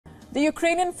The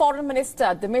Ukrainian Foreign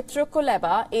Minister Dmytro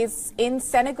Kuleba is in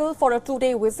Senegal for a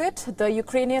two-day visit. The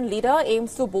Ukrainian leader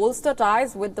aims to bolster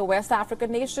ties with the West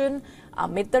African nation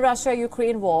amid the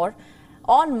Russia-Ukraine war.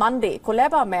 On Monday,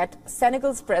 Kuleba met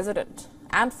Senegal's president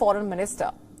and foreign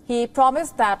minister. He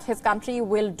promised that his country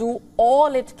will do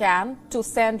all it can to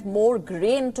send more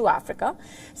grain to Africa.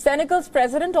 Senegal's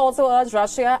president also urged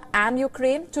Russia and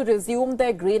Ukraine to resume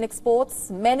their grain exports.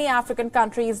 Many African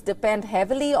countries depend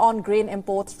heavily on grain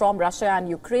imports from Russia and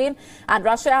Ukraine, and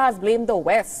Russia has blamed the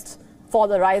West for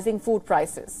the rising food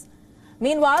prices.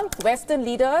 Meanwhile, Western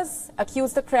leaders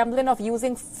accuse the Kremlin of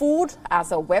using food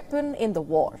as a weapon in the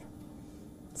war.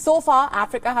 So far,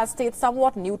 Africa has stayed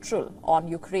somewhat neutral on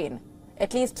Ukraine.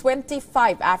 At least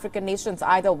 25 African nations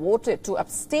either voted to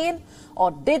abstain or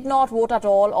did not vote at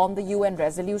all on the UN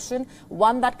resolution,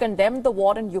 one that condemned the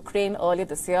war in Ukraine earlier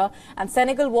this year, and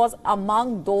Senegal was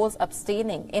among those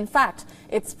abstaining. In fact,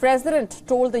 its president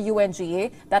told the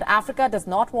UNGA that Africa does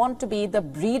not want to be the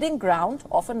breeding ground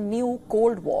of a new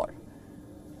Cold War.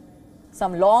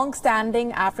 Some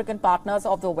long-standing African partners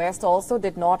of the West also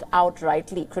did not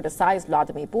outrightly criticize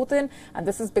Vladimir Putin, and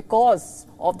this is because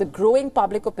of the growing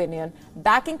public opinion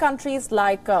backing countries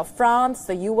like France,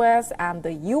 the US and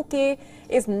the UK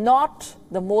is not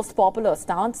the most popular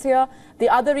stance here. The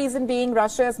other reason being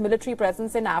Russia's military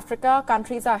presence in Africa.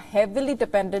 Countries are heavily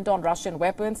dependent on Russian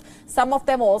weapons. Some of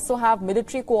them also have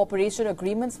military cooperation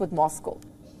agreements with Moscow.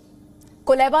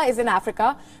 Kuleba is in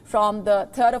Africa from the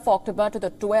 3rd of October to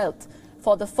the 12th.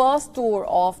 For the first tour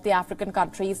of the African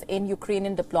countries in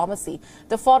Ukrainian diplomacy.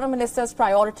 The foreign minister's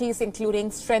priorities including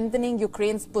strengthening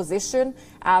Ukraine's position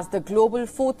as the global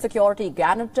food security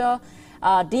guarantor,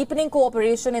 deepening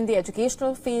cooperation in the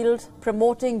educational field,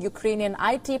 promoting Ukrainian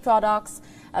IT products,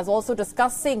 as also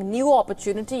discussing new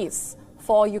opportunities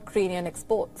for Ukrainian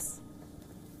exports.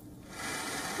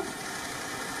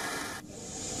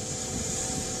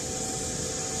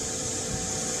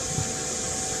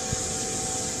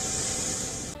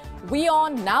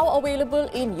 WION now available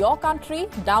in your country.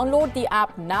 Download the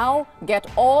app now. Get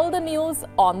all the news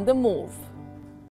on the move.